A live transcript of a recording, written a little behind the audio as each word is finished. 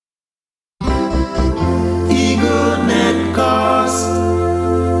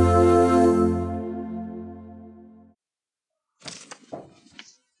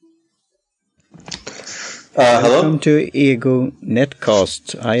Welcome Hello. to Ego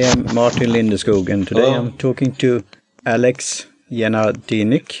Netcast. I am Martin Lindeskog, and today Hello. I'm talking to Alex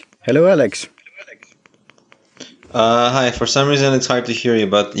Janadinik. Hello, Alex. Hi. For some reason, it's hard to hear you,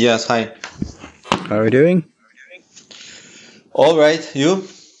 but yes, hi. How are you doing? All right. You?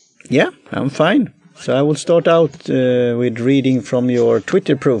 Yeah, I'm fine. So I will start out with reading from your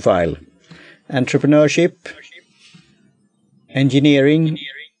Twitter profile. Entrepreneurship, engineering,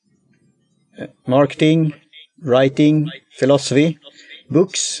 marketing, writing, philosophy,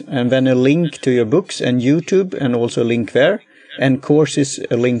 books, and then a link to your books, and YouTube, and also a link there, and courses,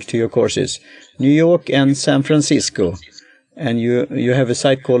 a link to your courses. New York and San Francisco. And you have a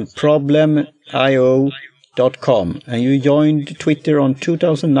site called problemio.com, and you joined Twitter on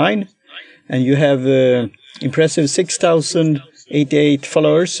 2009, and you have impressive 6,088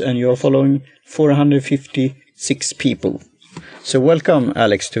 followers, and you are following 456 people. So welcome,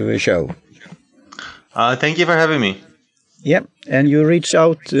 Alex, to the show. Thank you for having me. Yeah, and you reach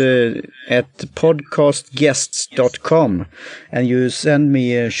out at podcastguests.com, and you send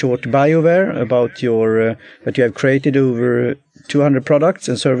me a short bio there about your that you have created over 200 products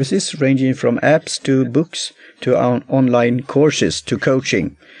and services, ranging from apps to books to online courses to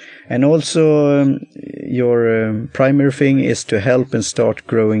coaching. And also your primary thing is to help and start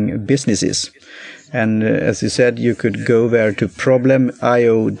growing businesses. And as you said, you could go there to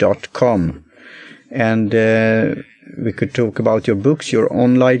problemio.com. And we could talk about your books, your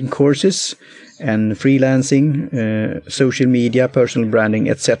online courses, and freelancing, social media, personal branding,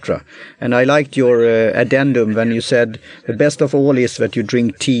 etc. And I liked your addendum when you said the best of all is that you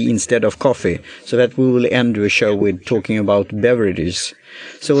drink tea instead of coffee. So that we will end the show with talking about beverages.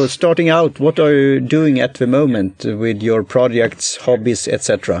 So starting out, what are you doing at the moment with your projects, hobbies,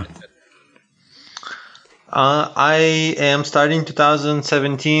 etc.? I am starting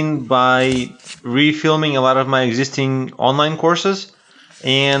 2017 by refilming a lot of my existing online courses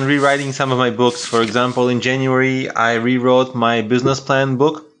and rewriting some of my books. For example, in January, I rewrote my business plan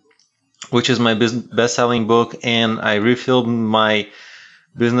book, which is my best-selling book, and I refilmed my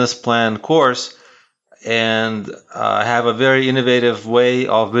business plan course. And I have a very innovative way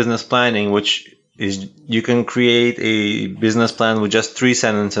of business planning, which is you can create a business plan with just 3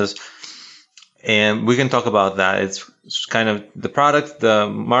 sentences. And we can talk about that. It's kind of the product, the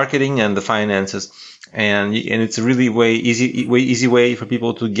marketing, and the finances. And it's a really easy way for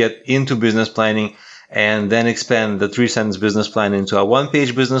people to get into business planning and then expand the 3-sentence business plan into a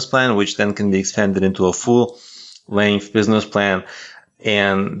 1-page business plan, which then can be expanded into a full-length business plan.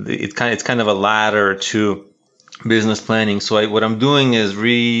 And it's kind of a ladder to business planning. So what I'm doing is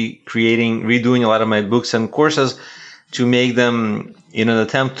redoing a lot of my books and courses to make them, in an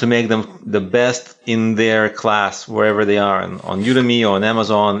attempt to make them the best in their class, wherever they are, on Udemy or on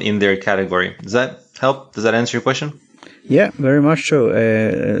Amazon, in their category. Does that help? Does that answer your question? Yeah, very much so.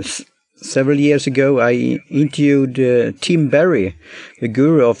 Several years ago, I interviewed Tim Berry, the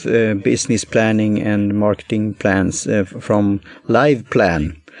guru of business planning and marketing plans from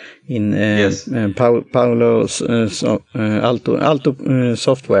LivePlan in Paolo Alto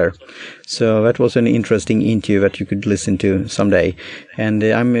Software. So that was an interesting interview that you could listen to someday. And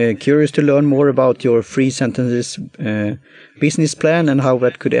I'm curious to learn more about your 3 sentences business plan and how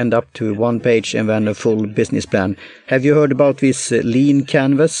that could end up to 1 page and then a full business plan. Have you heard about this lean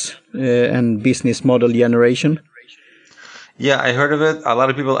canvas and business model generation? Yeah, I heard of it. A lot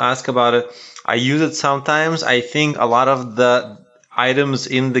of people ask about it. I use it sometimes. I think a lot of the items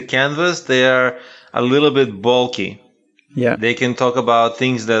in the canvas, they are a little bit bulky. Yeah. They can talk about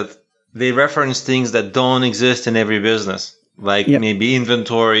things they reference things that don't exist in every business, like maybe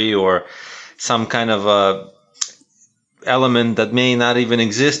inventory or some kind of element that may not even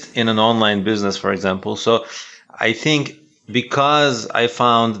exist in an online business, for example. So I think because I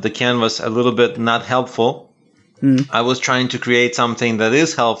found the canvas a little bit not helpful, I was trying to create something that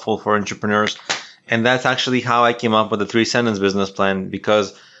is helpful for entrepreneurs. And that's actually how I came up with the 3-sentence business plan,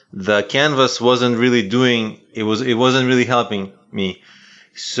 because the canvas wasn't really it wasn't really helping me.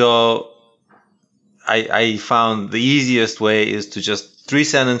 So I found the easiest way is to just 3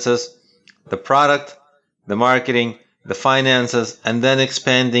 sentences, the product, the marketing, the finances, and then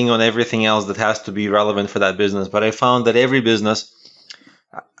expanding on everything else that has to be relevant for that business. But I found that every business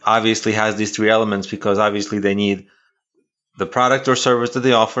obviously has these 3 elements, because obviously they need the product or service that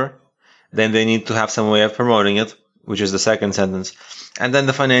they offer. Then they need to have some way of promoting it, which is the 2nd sentence. And then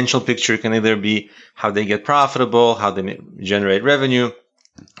the financial picture can either be how they get profitable, how they generate revenue,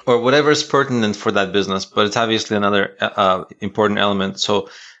 or whatever is pertinent for that business. But it's obviously another important element. So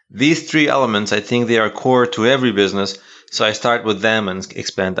these 3 elements, I think they are core to every business. So I start with them and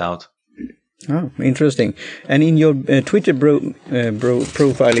expand out. Oh, interesting. And in your Twitter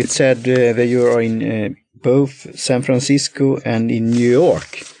profile, it said that you are in both San Francisco and in New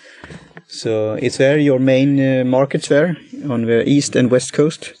York. So is there your main markets there on the East and West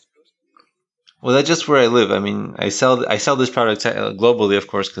Coast? Well, that's just where I live. I mean, I sell these products globally, of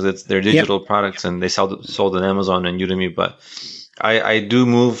course, because they're digital products and they sold on Amazon and Udemy. But I do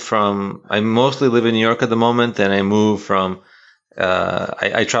move from. I mostly live in New York at the moment, and I move from.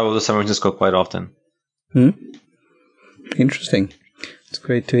 I travel to San Francisco quite often. Interesting. It's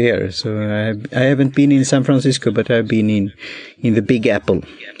great to hear. So I haven't been in San Francisco, but I've been in the Big Apple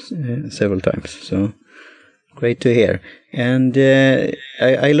several times. So great to hear. And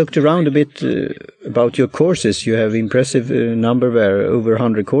I looked around a bit about your courses. You have impressive number there, over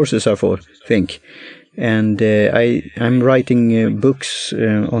 100 courses, I think. And I'm writing books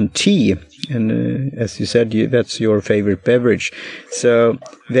on tea. And as you said, that's your favorite beverage. So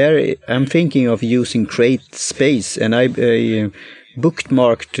there I'm thinking of using CreateSpace. And I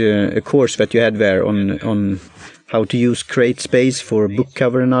bookmarked a course that you had there on how to use CreateSpace for book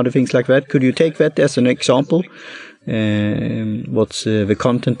cover and other things like that. Could you take that as an example? What's the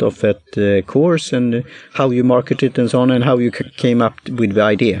content of that course and how you market it and so on, and how you came up with the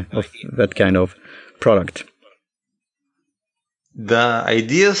idea of that kind of product? The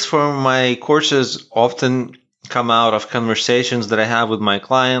ideas for my courses often come out of conversations that I have with my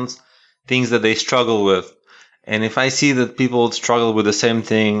clients, things that they struggle with. And if I see that people struggle with the same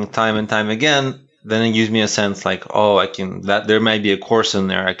thing time and time again, then it gives me a sense like, oh, there might be a course in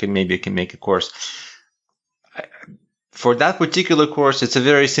there. I can make a course. For that particular course, it's a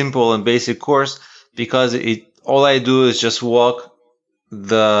very simple and basic course because all I do is just walk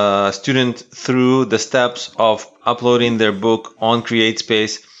the student through the steps of uploading their book on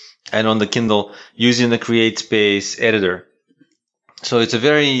CreateSpace and on the Kindle using the CreateSpace editor. So it's a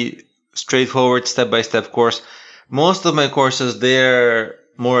very straightforward step-by-step course. Most of my courses, they're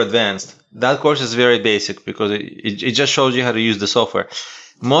more advanced. That course is very basic because it just shows you how to use the software.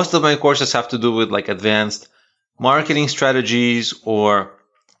 Most of my courses have to do with like advanced marketing strategies, or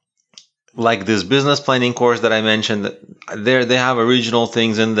like this business planning course that I mentioned. They have original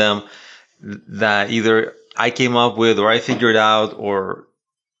things in them that either I came up with or I figured out, or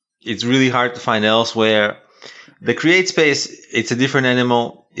it's really hard to find elsewhere. The CreateSpace, it's a different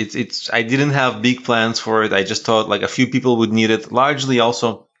animal. I didn't have big plans for it. I just thought like a few people would need it. Largely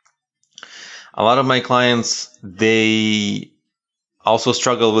also, a lot of my clients, they also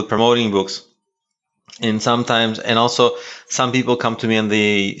struggle with promoting books. And also some people come to me and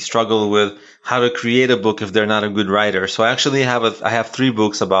they struggle with how to create a book if they're not a good writer. So I actually I have 3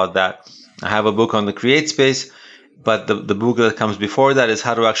 books about that. I have a book on the CreateSpace, but the book that comes before that is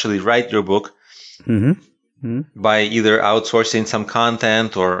how to actually write your book by either outsourcing some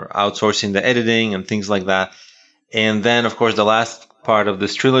content or outsourcing the editing and things like that. And then, of course, the last part of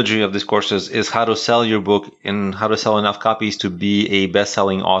this trilogy of these courses is how to sell your book and how to sell enough copies to be a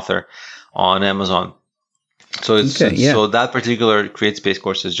best-selling author on Amazon. So so that particular CreateSpace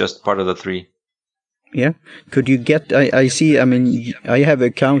course is just part of the 3. Yeah. Could you get, I see, I mean, I have an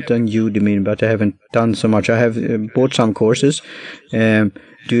account on Udemy, but I haven't done so much. I have bought some courses. Do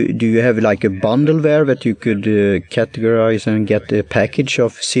you have like a bundle there that you could categorize and get a package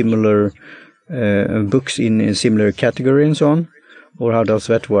of similar books in a similar category and so on? Or how does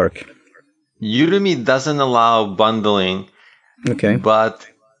that work? Udemy doesn't allow bundling. Okay. But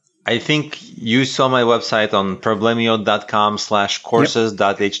I think you saw my website on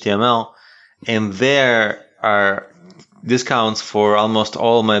problemio.com/courses.html, and there are discounts for almost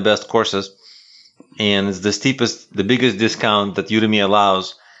all my best courses. And it's the biggest discount that Udemy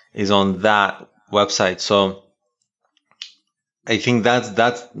allows is on that website. So I think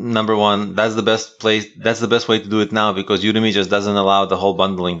that's number one. That's the best place. That's the best way to do it now because Udemy just doesn't allow the whole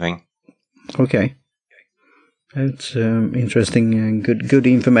bundling thing. Okay. That's interesting and good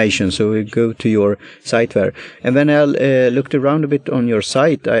information. So we go to your site there. And then I looked around a bit on your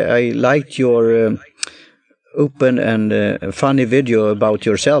site. I liked your open and funny video about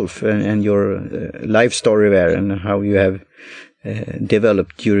yourself and your life story there and how you have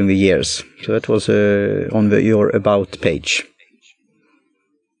developed during the years. So that was on your About page.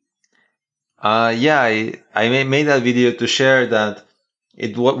 I made that video to share that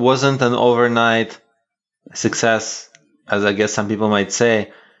it wasn't an overnight success, as I guess some people might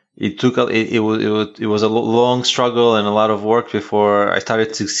say. It was a long struggle and a lot of work before I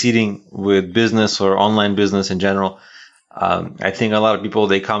started succeeding with business or online business in general. I think a lot of people,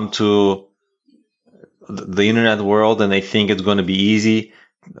 they come to the internet world and they think it's going to be easy.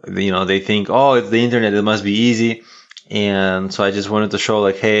 They think, oh, it's the internet, it must be easy. And so I just wanted to show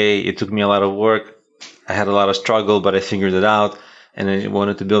like, hey, it took me a lot of work. I had a lot of struggle, but I figured it out. And I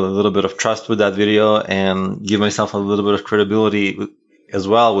wanted to build a little bit of trust with that video and give myself a little bit of credibility as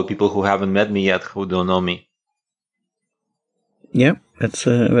well with people who haven't met me yet, who don't know me. Yeah, that's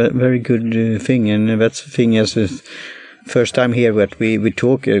a very good thing. And that's the thing as the first time here that we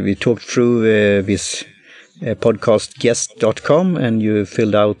talked through this podcastguest.com, and you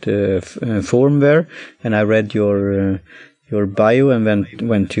filled out a form there, and I read your bio and then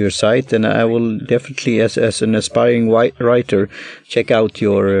went to your site, and I will definitely, as an aspiring writer, check out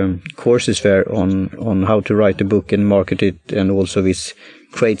your courses there on how to write a book and market it, and also this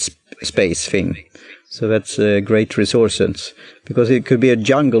create space thing. So that's great resources, because it could be a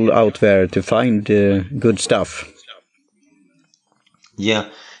jungle out there to find good stuff. Yeah,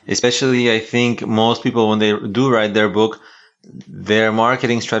 especially I think most people, when they do write their book, their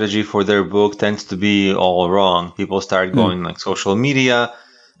marketing strategy for their book tends to be all wrong. People start going like social media,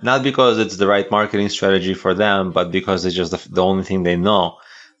 not because it's the right marketing strategy for them, but because it's just the only thing they know.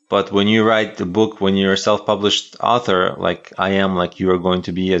 But when you write the book, when you're a self-published author, like I am, like you are going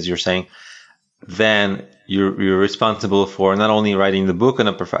to be, as you're saying, then you're responsible for not only writing the book at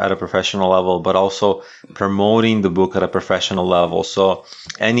a professional level, but also promoting the book at a professional level. So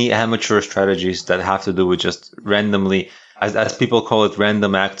any amateur strategies that have to do with just randomly, as people call it,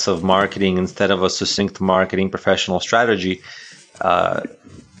 random acts of marketing instead of a succinct marketing professional strategy,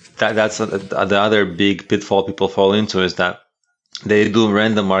 that's the other big pitfall people fall into, is that they do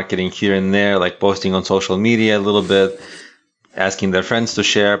random marketing here and there, like posting on social media a little bit, asking their friends to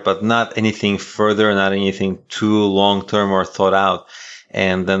share, but not anything further, not anything too long-term or thought out.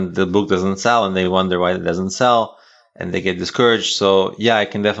 And then the book doesn't sell, and they wonder why it doesn't sell, and they get discouraged. So yeah, I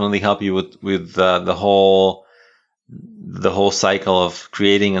can definitely help you with the whole cycle of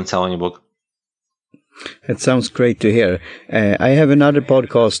creating and selling a book. That sounds great to hear. I have another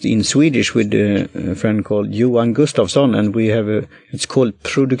podcast in Swedish with a friend called Johan Gustafsson, and it's called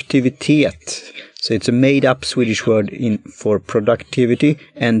Produktivitet. So it's a made-up Swedish word for productivity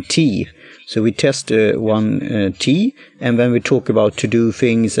and tea. So we test one tea, and then we talk about to-do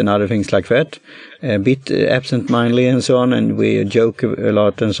things and other things like that, a bit absent-mindedly and so on, and we joke a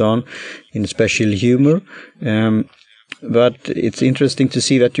lot and so on, in special humor. But it's interesting to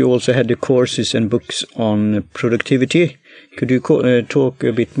see that you also had the courses and books on productivity. Could you talk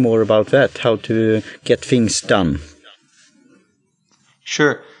a bit more about that, how to get things done?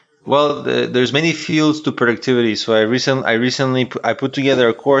 Sure. Well, there's many fields to productivity. So I recently put together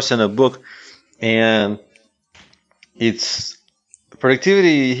a course and a book, and it's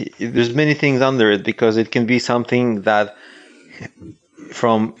productivity. There's many things under it, because it can be something that,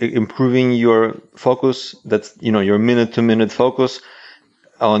 from improving your focus, that's, your minute-to-minute focus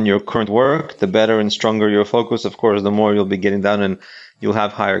on your current work, the better and stronger your focus, of course, the more you'll be getting done, and you'll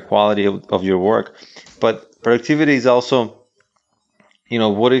have higher quality of your work. But productivity is also,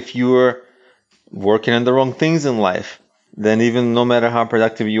 what if you're working on the wrong things in life? Then even no matter how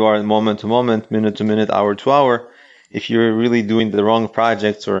productive you are moment to moment, minute to minute, hour to hour, if you're really doing the wrong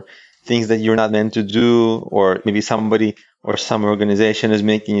projects or things that you're not meant to do, or maybe somebody or some organization is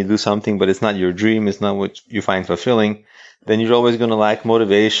making you do something, but it's not your dream, it's not what you find fulfilling, then you're always going to lack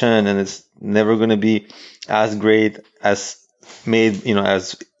motivation, and it's never going to be as great as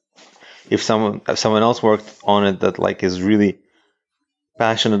as if someone else worked on it that is really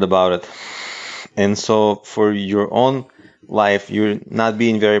passionate about it. And so for your own life, you're not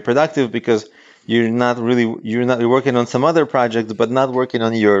being very productive because you're working on some other projects, but not working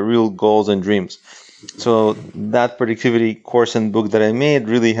on your real goals and dreams. So that productivity course and book that I made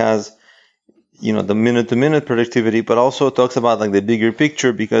really has, the minute-to-minute productivity, but also talks about the bigger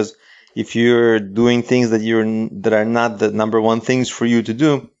picture, because if you're doing things that are not the number one things for you to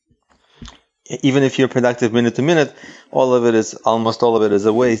do, even if you're productive minute-to-minute, almost all of it is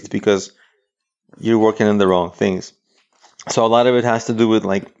a waste, because you're working on the wrong things. So a lot of it has to do with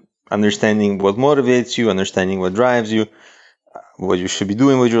understanding what motivates you, understanding what drives you, what you should be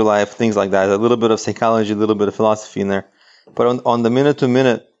doing with your life, things like that. A little bit of psychology, a little bit of philosophy in there. But on the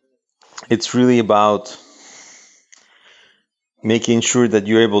minute-to-minute, it's really about making sure that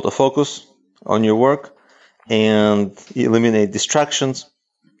you're able to focus on your work and eliminate distractions.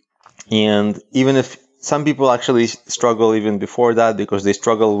 And even if some people actually struggle even before that, because they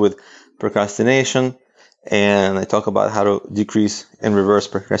struggle with procrastination, and I talk about how to decrease and reverse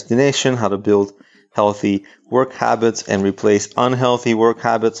procrastination, how to build healthy work habits and replace unhealthy work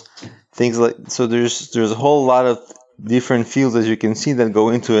habits, so there's a whole lot of different fields, as you can see, that go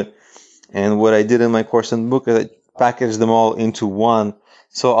into it. And what I did in my course and book is I packaged them all into one.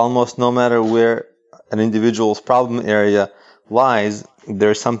 So almost no matter where an individual's problem area lies,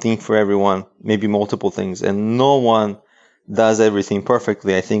 there's something for everyone, maybe multiple things, and no one does everything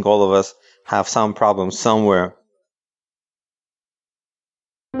perfectly. I think all of us have some problems somewhere